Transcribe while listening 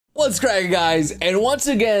What's cracking, guys? And once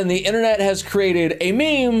again, the internet has created a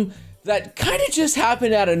meme that kind of just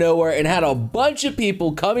happened out of nowhere and had a bunch of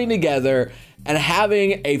people coming together and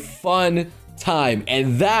having a fun time.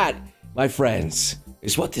 And that, my friends,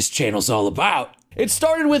 is what this channel's all about. It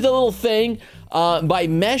started with a little thing by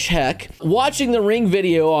Meshheck watching the Ring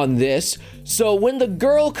video on this. So when the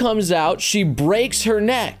girl comes out, she breaks her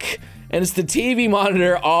neck. And it's the TV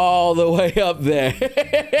monitor all the way up there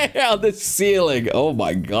on the ceiling. Oh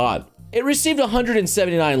my God. It received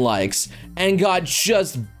 179 likes and got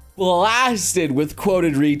just blasted with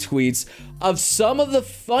quoted retweets of some of the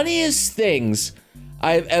funniest things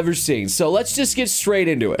I've ever seen. So let's just get straight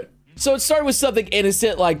into it. So it started with something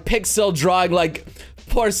innocent like pixel drawing, like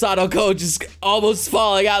poor Sadako just almost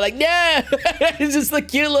falling out, like, yeah. It's just the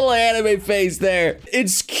cute little anime face there.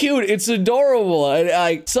 It's cute, it's adorable, and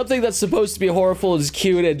like something that's supposed to be horrible is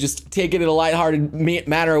cute and just take it in a lighthearted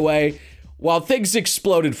manner away. While things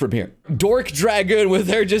exploded from here. Dork Dragoon with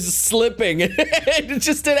her just slipping.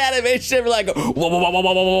 Just an animation like, kind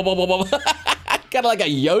of like a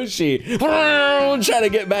Yoshi. Trying to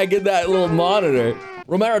get back in that little monitor.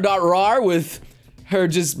 Romero.rar with her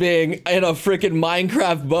just being in a freaking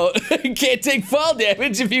Minecraft boat. Can't take fall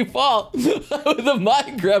damage if you fall with a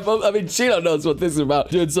Minecraft boat. I mean, Chino knows what this is about.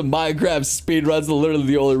 Doing some Minecraft speedruns, literally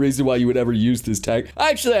the only reason why you would ever use this tech.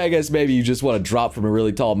 Actually, I guess maybe you just want to drop from a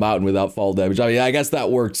really tall mountain without fall damage. I mean, I guess that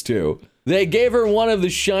works too. They gave her one of the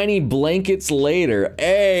shiny blankets later.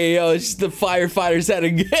 Hey, yo, it's just the firefighters had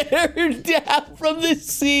to get her down from the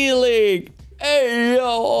ceiling. Hey, yo,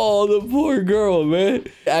 oh, the poor girl, man.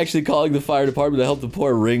 Actually calling the fire department to help the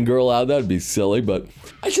poor Ring girl out, that'd be silly, but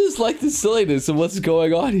I just like the silliness of what's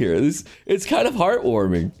going on here. It's kind of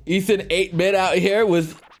heartwarming. Ethan 8-bit out here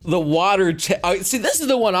with the water. See, this is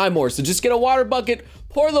the one I'm more, so just get a water bucket,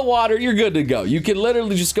 pour the water, you're good to go. You can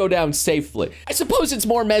literally just go down safely. I suppose it's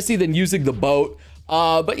more messy than using the boat.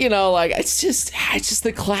 But you know, like, it's just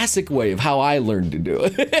the classic way of how I learned to do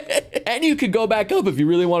it. And you could go back up if you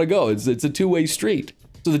really want to go. It's a two-way street.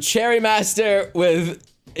 So the Cherry Master with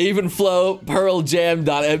Even Flow, Pearl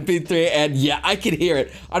Jam.mp3, and yeah, I can hear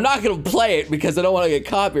it. I'm not gonna play it because I don't want to get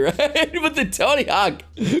copyright. But the Tony Hawk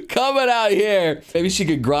coming out here. Maybe she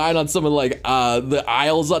could grind on some of like the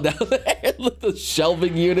aisles on down there, the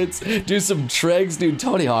shelving units, do some tricks. Dude,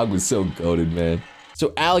 Tony Hawk was so goated, man.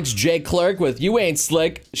 So Alex J. Clerk with You Ain't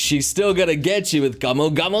Slick, she's still gonna get you with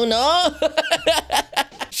Gummo Gummo no.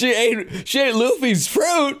 She ain't Luffy's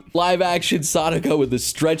fruit. Live action Sadako with the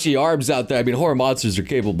stretchy arms out there. I mean, horror monsters are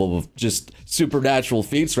capable of just supernatural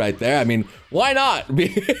feats right there. I mean, why not be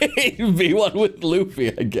one with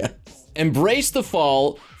Luffy, I guess. Embrace the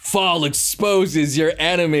fall. Fall exposes your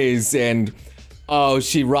enemies, and oh,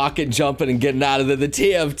 she rocket jumping and getting out of there. The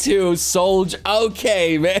TF2 Soldier.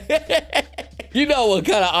 Okay, man. You know what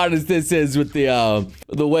kind of artist this is with the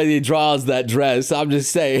way he draws that dress. I'm just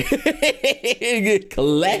saying.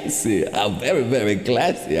 Classy. Very, very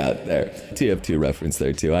classy out there. TF2 reference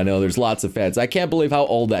there too. I know there's lots of fans. I can't believe how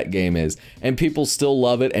old that game is. And people still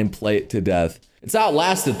love it and play it to death. It's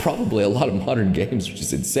outlasted probably a lot of modern games, which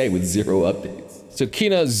is insane with 0 updates. So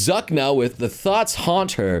Kina Zuckna with the thoughts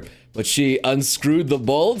haunt her, but she unscrewed the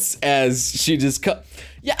bolts as she just cut.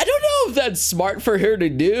 Yeah, I don't know if that's smart for her to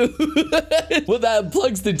do. Well, that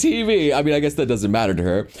unplugs the TV. I mean, I guess that doesn't matter to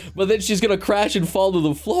her. But then she's gonna crash and fall to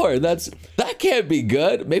the floor. That can't be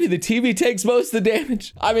good. Maybe the TV takes most of the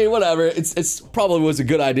damage. I mean, whatever. It's probably was a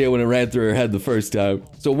good idea when it ran through her head the first time.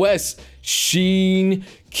 So Wes, Sheen,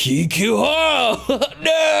 Kikuho.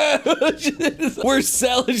 No! We're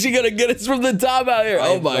selling. She gonna get us from the top out here.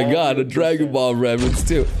 Oh my God, a Dragon Ball reference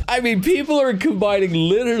too. I mean, people are combining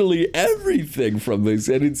literally everything from this,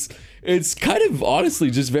 and it's kind of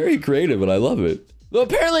honestly just very creative, and I love it. Though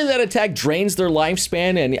apparently that attack drains their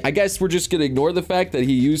lifespan, and I guess we're just gonna ignore the fact that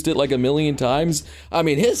he used it like a million times. I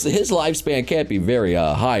mean, his lifespan can't be very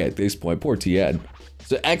high at this point. Poor Tien.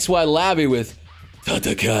 So XY Labby with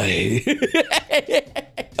Tatakai.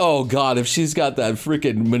 Oh God, if she's got that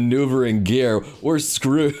freaking maneuvering gear, we're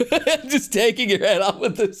screwed. Just taking your head off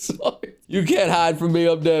with the sword. You can't hide from me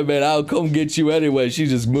up there, man. I'll come get you anyway. She's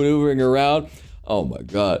just maneuvering around. Oh my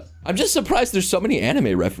God. I'm just surprised there's so many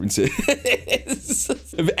anime references.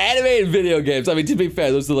 Anime and video games. I mean, to be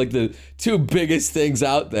fair, those are like the two biggest things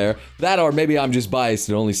out there. That, or maybe I'm just biased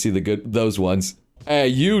and only see those ones. Hey,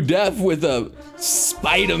 you Def with a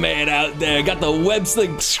Spider-Man out there. Got the web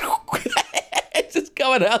sling. Just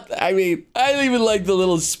coming out there. I mean, I even like the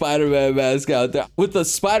little Spider-Man mask out there. With the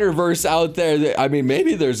Spider-Verse out there, I mean,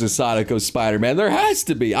 maybe there's a Sadako Spider-Man. There has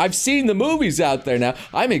to be. I've seen the movies out there now.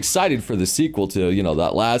 I'm excited for the sequel to, you know,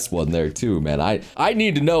 that last one there too, man. I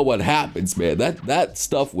need to know what happens, man. That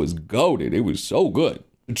stuff was goated. It was so good.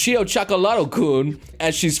 Chio Chocolate-kun,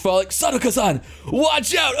 as she's falling, Sadako-san,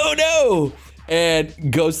 watch out, oh no!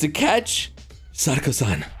 And goes to catch.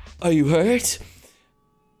 Sadako-san, are you hurt?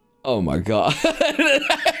 Oh my god. Okay,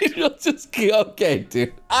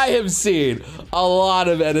 dude. I have seen a lot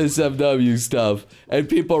of NSFW stuff and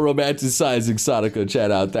people romanticizing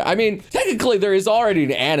Sadako-chan out there. I mean, technically there is already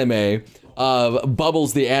an anime of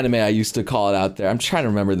Bubbles the anime, I used to call it out there. I'm trying to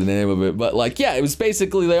remember the name of it, but like, yeah, it was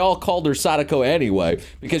basically, they all called her Sadako anyway,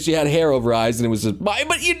 because she had hair over eyes and it was just,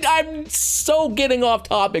 I'm so getting off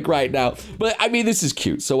topic right now. But I mean, this is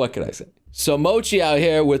cute, so what can I say? So Mochi out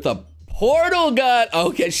here with a portal gun.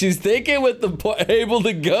 Okay, she's thinking with the able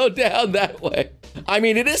to go down that way. I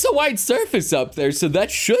mean, it is a white surface up there, so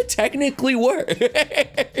that should technically work.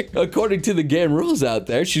 According to the game rules out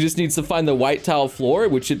there, she just needs to find the white tile floor,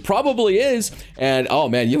 which it probably is. And, oh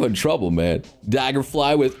man, you're in trouble, man.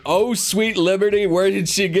 Daggerfly with, oh, sweet liberty. Where did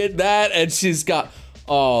she get that? And she's got,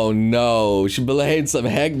 oh no, she belaying some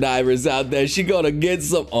heck divers out there. She gonna get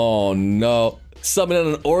some, oh no. Summon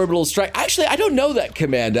an orbital strike. Actually, I don't know that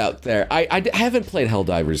command out there. I haven't played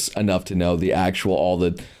Helldivers enough to know the actual, all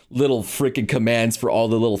the little freaking commands for all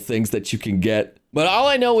the little things that you can get. But all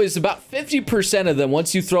I know is about 50% of them,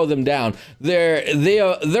 once you throw them down, they're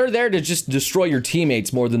there to just destroy your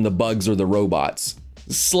teammates more than the bugs or the robots.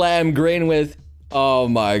 Slam green with, oh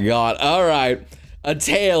my god, all right. A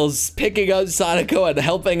Tails picking up Sadako and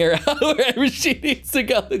helping her out wherever she needs to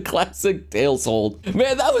go. The classic Tails hold.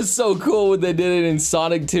 Man, that was so cool when they did it in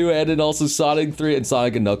Sonic 2 and in also Sonic 3 and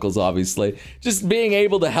Sonic and Knuckles, obviously. Just being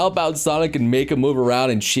able to help out Sonic and make him move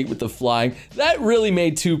around and cheat with the flying. That really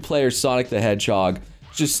made two-player Sonic the Hedgehog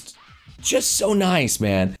just so nice,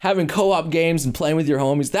 man. Having co-op games and playing with your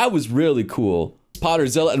homies, that was really cool.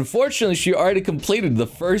 Potterzilla, unfortunately, she already completed the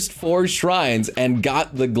first 4 shrines and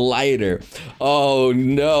got the glider. Oh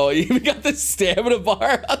no, you even got the stamina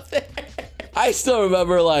bar up there. I still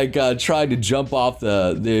remember like trying to jump off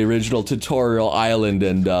the original tutorial island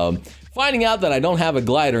and finding out that I don't have a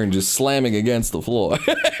glider and just slamming against the floor.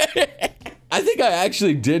 I think I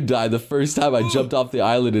actually did die the first time I jumped off the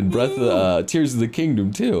island in Tears of the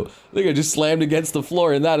Kingdom too. I think I just slammed against the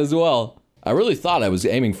floor in that as well. I really thought I was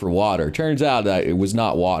aiming for water. Turns out that it was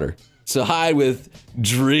not water. So hide with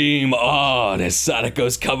Dream On as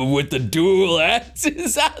Sadako's coming with the dual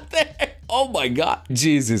axes out there. Oh my god.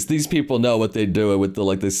 Jesus, these people know what they're doing with the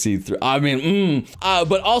like the see-through. I mean,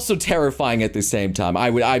 but also terrifying at the same time.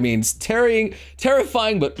 I mean,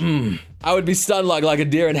 terrifying, but I would be stunned like a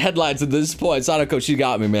deer in headlights at this point. Sadako, she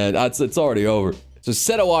got me, man. It's already over. So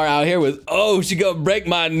Setawar out here with, oh, she gonna break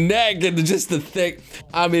my neck and just the thick.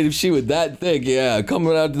 I mean, if she was that thick, yeah,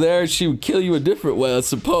 coming out there, she would kill you a different way, I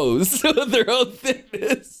suppose. With her own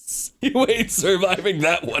thickness. You ain't surviving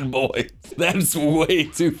that one, boy. That's way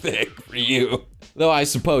too thick for you. Though I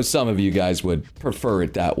suppose some of you guys would prefer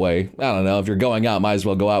it that way. I don't know, if you're going out, might as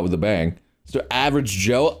well go out with a bang. So Average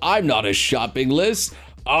Joe, I'm not a shopping list.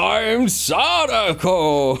 I'm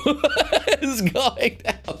Sadako! It's going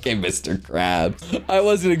down. Okay, Mr. Krabs. I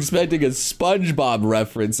wasn't expecting a SpongeBob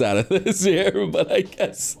reference out of this here, but I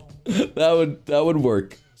guess that would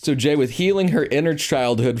work. So Jay with healing her inner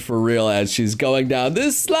childhood for real as she's going down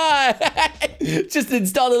this slide. Just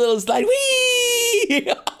installed a little slide. Whee!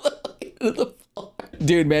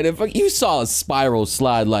 Dude, man, if you saw a spiral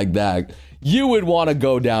slide like that, you would want to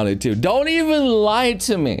go down it too. Don't even lie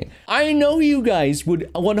to me. I know you guys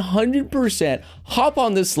would 100% hop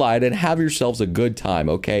on this slide and have yourselves a good time,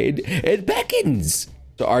 okay? It beckons.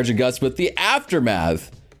 So Arjun Gus with the aftermath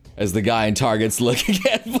as the guy in Target's looking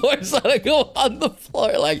at Force on to go on the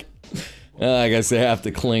floor like, I guess they have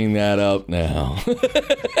to clean that up now.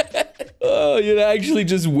 Oh, it actually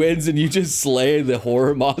just wins and you just slay the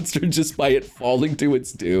horror monster just by it falling to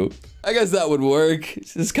its doom. I guess that would work.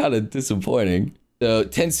 It's just kind of disappointing. So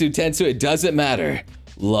Tensu, it doesn't matter.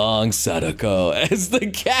 Long Sadako as the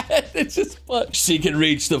cat. It's just fun. She can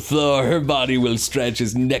reach the floor. Her body will stretch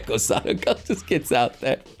as Neko Sadako just gets out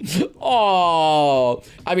there. Oh,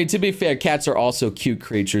 I mean, to be fair, cats are also cute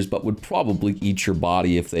creatures, but would probably eat your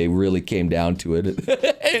body if they really came down to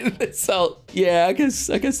it. So yeah, I guess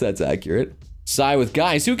that's accurate. Sigh with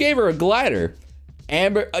guys. Who gave her a glider?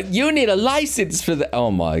 Amber, you need a license for that.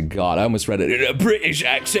 Oh my god, I almost read it in a British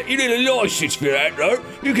accent. You need a license for that, though.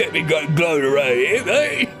 You can't be going glowing around here,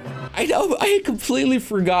 mate. I know, I had completely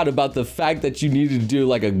forgot about the fact that you needed to do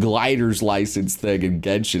like a glider's license thing in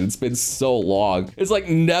Genshin. It's been so long. It's like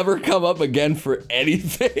never come up again for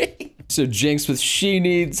anything. So Jinx with she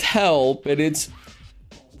needs help, and it's,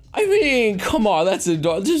 I mean, come on, that's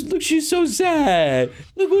adorable. Just look, she's so sad.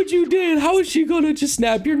 Look what you did. How is she gonna just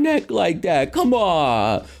snap your neck like that? Come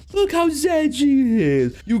on. Look how sad she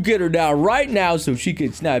is. You get her down right now so she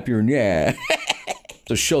can snap your neck.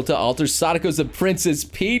 So Shota alters Sadako's a Princess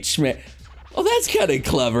Peach, man. Oh, that's kind of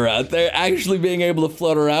clever out there, actually being able to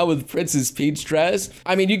float around with Princess Peach dress.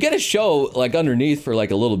 I mean, you get a show like underneath for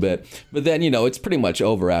like a little bit, but then, you know, it's pretty much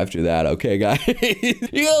over after that, okay, guys?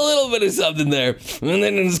 You got a little bit of something there, and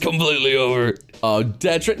then it's completely over. Oh,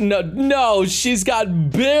 Detra, no, she's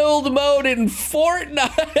got build mode in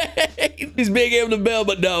Fortnite. She's being able to build,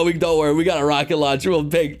 but no, don't worry, we got a rocket launcher, we'll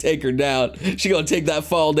take her down. She gonna take that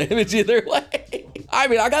fall damage either way. I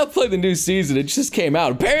mean, I gotta play the new season. It just came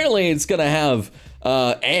out. Apparently, it's gonna have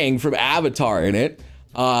Aang from Avatar in it.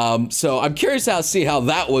 So I'm curious to see how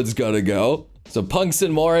that one's gonna go. So Punks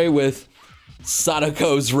and Mori with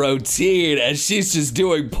Sadako's routine, and she's just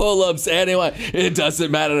doing pull-ups anyway. It doesn't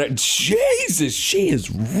matter. Jesus, she has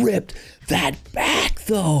ripped that back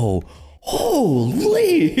though.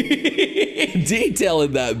 Holy detail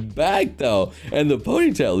in that back though, and the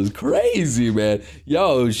ponytail is crazy, man.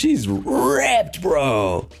 Yo, she's ripped,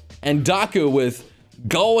 bro. And Daku with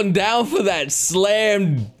going down for that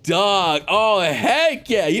slam dunk. Oh heck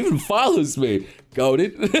yeah, he even follows me.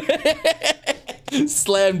 Goated.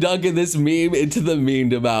 Slam dunking this meme into the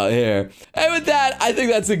meme out here. And with that, I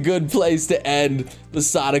think that's a good place to end the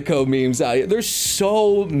Sadako memes out here. There's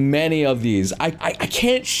so many of these. I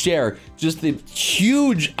can't share just the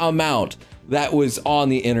huge amount that was on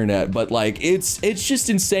the internet, but like it's just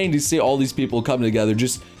insane to see all these people come together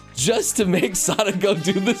just to make Sadako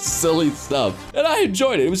do this silly stuff. And I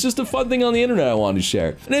enjoyed it. It was just a fun thing on the internet I wanted to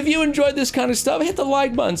share. And if you enjoyed this kind of stuff, hit the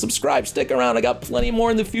like button, subscribe, stick around. I got plenty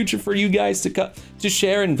more in the future for you guys to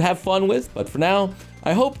share and have fun with. But for now,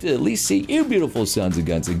 I hope to at least see you beautiful sons and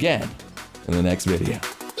guns again in the next video.